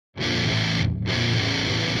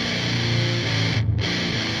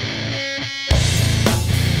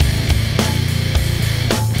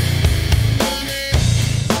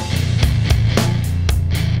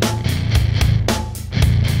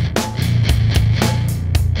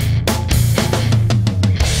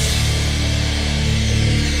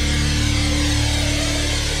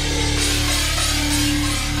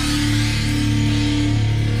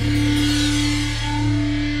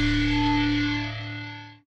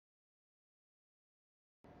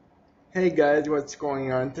Hey guys, what's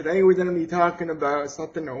going on? Today we're going to be talking about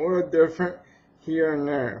something a little different here and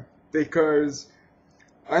there. Because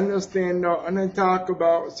I'm going to talk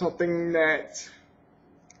about something that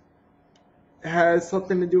has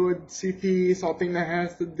something to do with CP, something that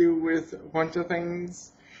has to do with a bunch of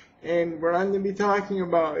things. And what I'm going to be talking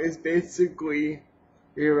about is basically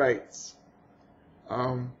your rights.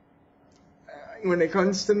 When it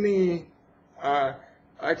comes to me,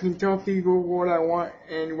 I can tell people what I want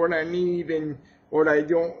and what I need and what I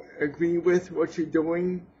don't agree with what you're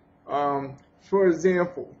doing. For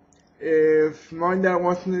example, if my dad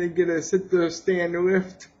wants me to get a sit-to-stand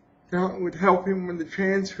lift to help him with the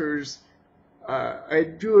transfers, I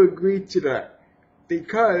do agree to that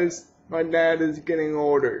because my dad is getting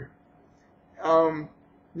older.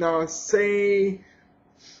 Now say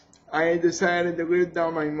I decided to live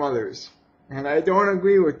down my mother's, and I don't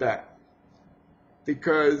agree with that.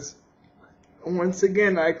 Because, once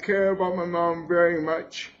again, I care about my mom very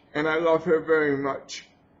much, and I love her very much.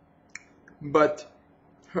 But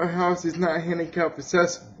her house is not handicap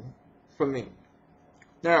accessible for me.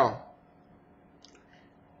 Now,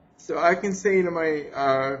 so I can say to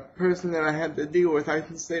my person that I had to deal with, I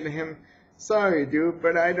can say to him, sorry dude,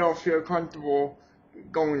 but I don't feel comfortable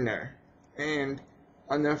going there. And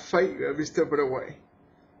I'm going to fight you every step of the way.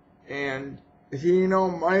 And if you know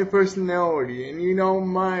my personality, and you know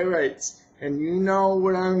my rights, and you know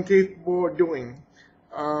what I'm capable of doing,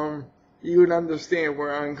 you would understand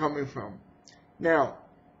where I'm coming from. Now,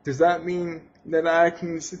 does that mean that I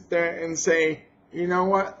can sit there and say, you know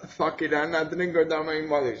what, fuck it, I'm not gonna go down my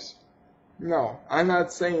mother's? No, I'm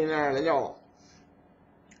not saying that at all.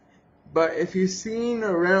 But if you've seen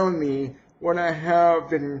around me what I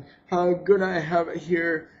have and how good I have it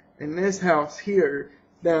here in this house here,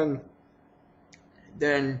 then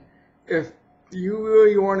if you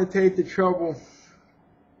really want to take the trouble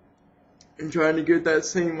and try to get that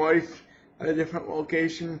same life at a different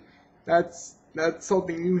location, that's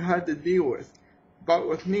something you had to deal with. But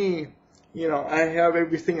with me, I have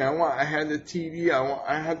everything I want. I have the TV I want.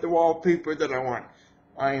 I have the wallpaper that I want.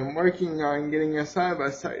 I am working on getting a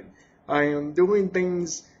side-by-side. I am doing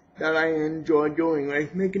things that I enjoy doing,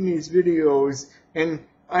 like making these videos, and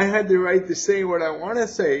I had the right to say what I want to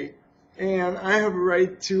say. And I have a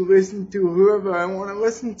right to listen to whoever I want to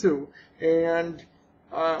listen to. And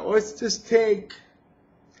let's just take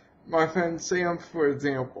my friend Sam, for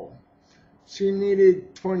example. She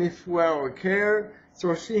needed 24-hour care,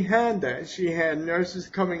 so she had that. She had nurses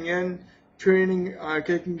coming in, training,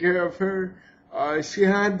 taking care of her. She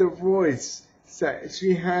had the voice set.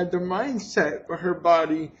 She had the mindset, but her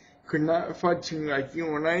body could not function like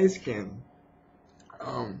you and I can.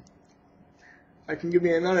 I can give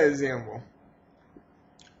you another example.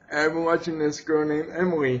 I've been watching this girl named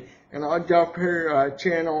Emily, and I'll drop her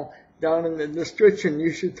channel down in the description.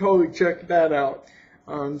 You should totally check that out.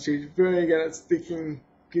 She's very good at speaking,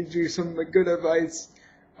 gives you some good advice.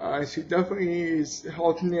 She definitely is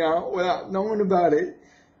helping me out without knowing about it,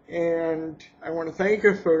 and I want to thank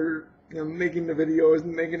her for making the videos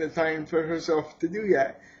and making the time for herself to do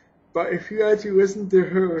that. But if you actually listen to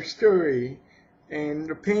her story, and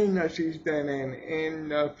the pain that she's been in,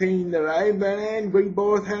 and the pain that I've been in, we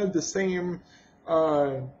both have the same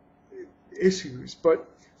issues. But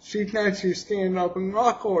she can actually stand up and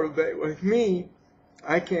walk a little bit. With me,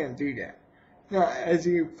 I can't do that. Now, as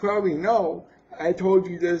you probably know, I told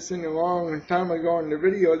you this in a long time ago in the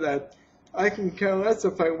video that I can care less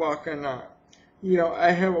if I walk or not.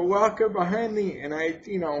 I have a walker behind me, and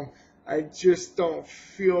I just don't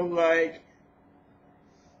feel like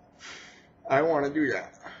I want to do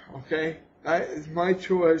that, okay? That is my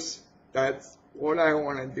choice. That's what I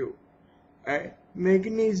want to do. Right?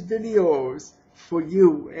 Making these videos for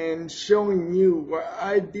you and showing you what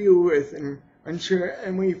I deal with, and I'm sure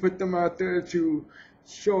Emily put them out there to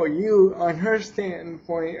show you on her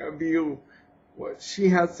standpoint of view what she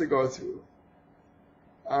has to go through.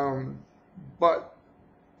 But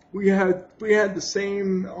we had the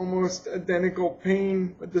same, almost identical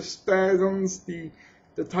pain with the spasms, the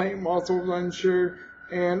tight muscles, I'm sure.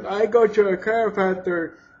 And I go to a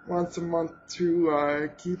chiropractor once a month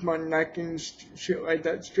to keep my neck and shit like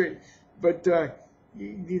that straight. But the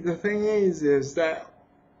thing is that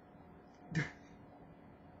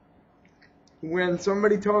when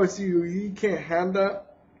somebody tells you you can't have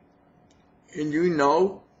that, and you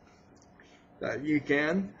know that you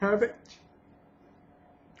can have it,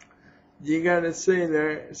 you gotta sit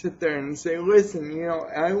there and say, listen,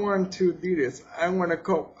 I want to do this. I want to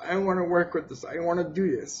cope. I want to work with this. I want to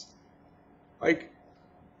do this. Like,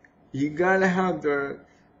 you gotta have the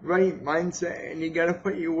right mindset, and you gotta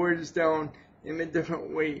put your words down in a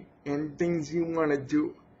different way and things you want to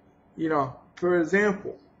do. You know, for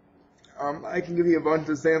example, I can give you a bunch of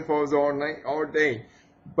examples all night, all day,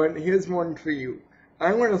 but here's one for you.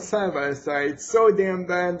 I want a side-by-side so damn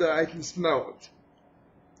bad that I can smell it.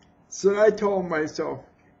 So I told myself,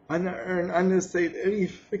 I'm gonna save every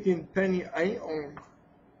freaking penny I own.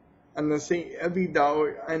 I'm gonna save every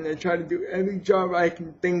dollar. I'm gonna try to do every job I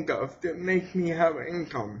can think of that makes me have an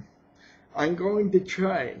income. I'm going to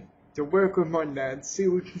try to work with my dad, see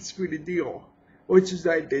if we can sweet a deal, which is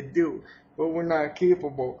I did do, but we're not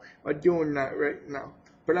capable of doing that right now.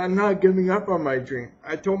 But I'm not giving up on my dream.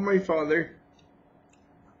 I told my father,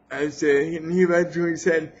 and he eventually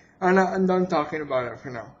said, I'm done talking about it for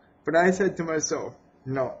now. But I said to myself,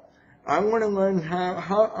 no, I want to learn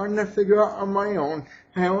how I'm going to figure out on my own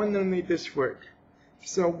how I'm going to make this work.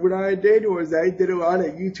 So what I did was I did a lot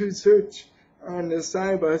of YouTube search on the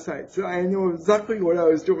side-by-side. So I knew exactly what I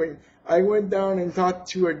was doing. I went down and talked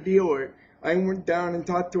to a dealer. I went down and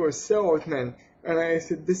talked to a salesman. And I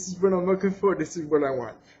said, this is what I'm looking for. This is what I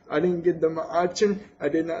want. I didn't give them an option. I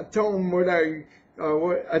did not tell them what I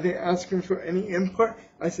didn't ask them for any input.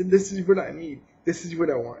 I said, this is what I need. This is what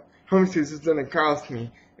I want. How much is this going to cost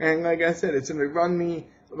me? And like I said, it's going to run me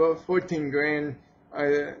about 14 grand.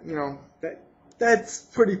 That's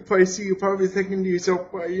pretty pricey. You're probably thinking to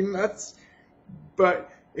yourself, well, you're nuts. But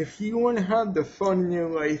if you want to have the fun in your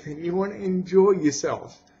life and you want to enjoy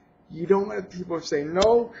yourself, you don't let people say,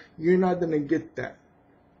 no, you're not going to get that.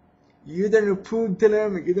 You're going to prove to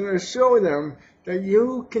them, and you're going to show them that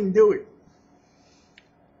you can do it.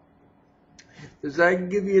 Does that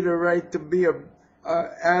give you the right to be a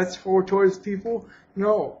asshole towards people?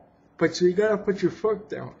 No. But you got to put your foot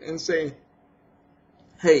down and say,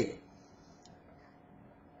 hey,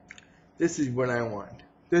 this is what I want.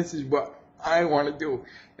 This is what I want to do.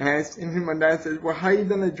 And my dad says, well, how are you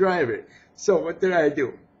going to drive it? So what did I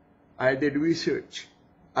do? I did research.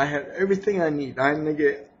 I had everything I need. I'm going to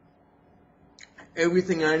get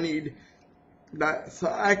everything I need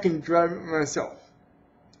so I can drive it myself.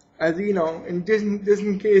 As you know, and just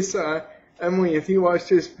in case, Emily, if you watch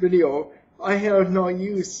this video, I have no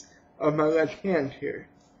use of my left hand here.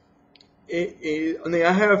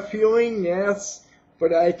 I have feeling, yes,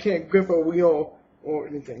 but I can't grip a wheel or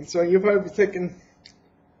anything. So you're probably thinking,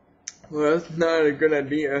 well, that's not a good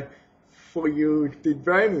idea for you to be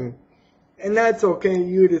driving. And that's okay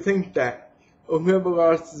you to think that, or whoever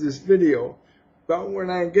watches this video. But when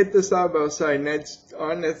I get this side-by-side next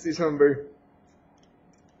December,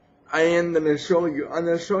 I am going to show you. I'm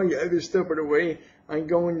going to show you every step of the way. I'm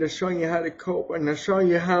going to show you how to cope. I'm going to show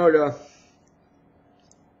you how to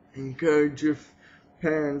encourage your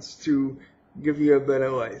parents to give you a better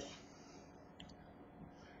life.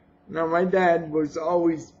 Now, my dad was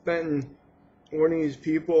always been one of these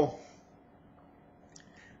people.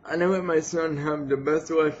 I know let my son have the best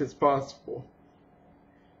life as possible.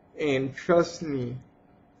 And trust me,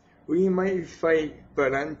 we might fight,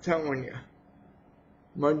 but I'm telling you,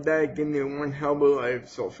 my dad gave me one hell of a life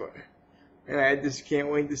so far. And I just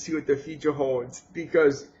can't wait to see what the future holds,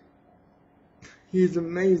 because he's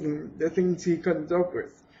amazing, the things he comes up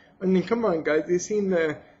with. I mean, come on guys, you seen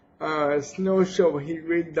the snow shovel he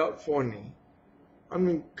rigged up for me. I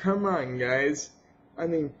mean, come on guys. I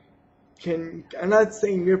mean, I'm not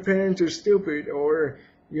saying your parents are stupid or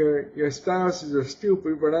your spouses are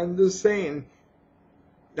stupid, but I'm just saying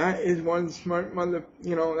that is one smart mother.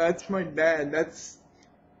 That's my dad.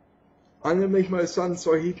 I'm gonna make my son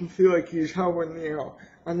so he can feel like he's helping me out.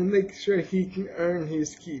 I'm gonna make sure he can earn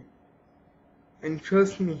his keep. And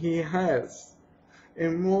trust me, he has.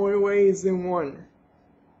 In more ways than one.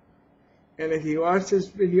 And if you watch this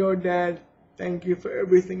video, Dad, thank you for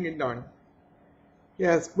everything you've done.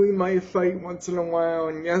 Yes, we might fight once in a while,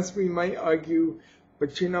 and yes, we might argue,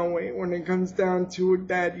 but you know what, when it comes down to it,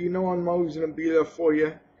 Dad, you know I'm always gonna be there for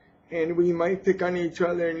you. And we might pick on each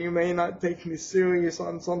other, and you may not take me serious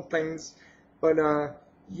on some things, but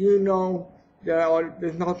you know that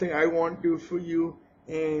there's nothing I won't do for you,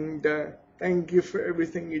 and thank you for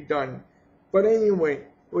everything you've done. But anyway,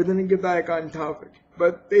 we're gonna get back on topic.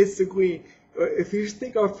 But basically, if you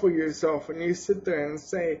stick up for yourself and you sit there and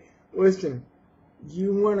say, listen,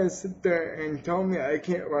 you want to sit there and tell me I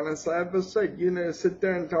can't run a side-by-side? You're going to sit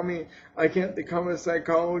there and tell me I can't become a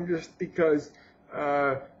psychologist because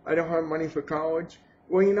I don't have money for college?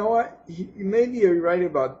 Well, you know what? Maybe you're right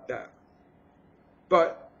about that.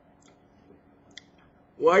 But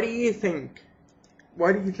why do you think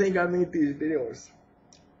I make these videos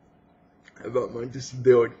about my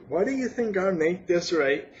disability? Why do you think I make this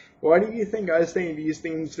right? Why do you think I say these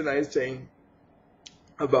things that I say?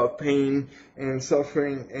 about pain and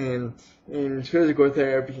suffering and physical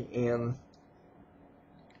therapy. And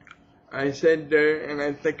I said there, and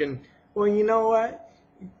I'm thinking, well, you know what?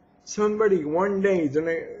 Somebody one day is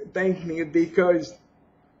gonna thank me because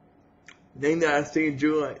they know I saved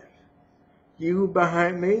your life. You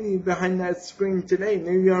maybe behind that screen today,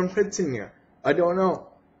 maybe I'm fixing you. I don't know.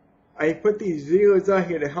 I put these videos out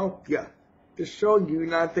here to help you, to show you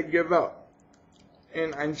not to give up.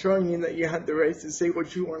 And I'm showing you that you have the right to say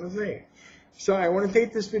what you want to say. So I want to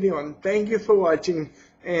take this video and thank you for watching,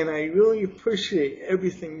 and I really appreciate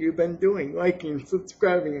everything you've been doing, liking,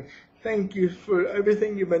 subscribing. Thank you for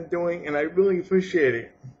everything you've been doing, and I really appreciate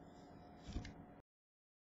it.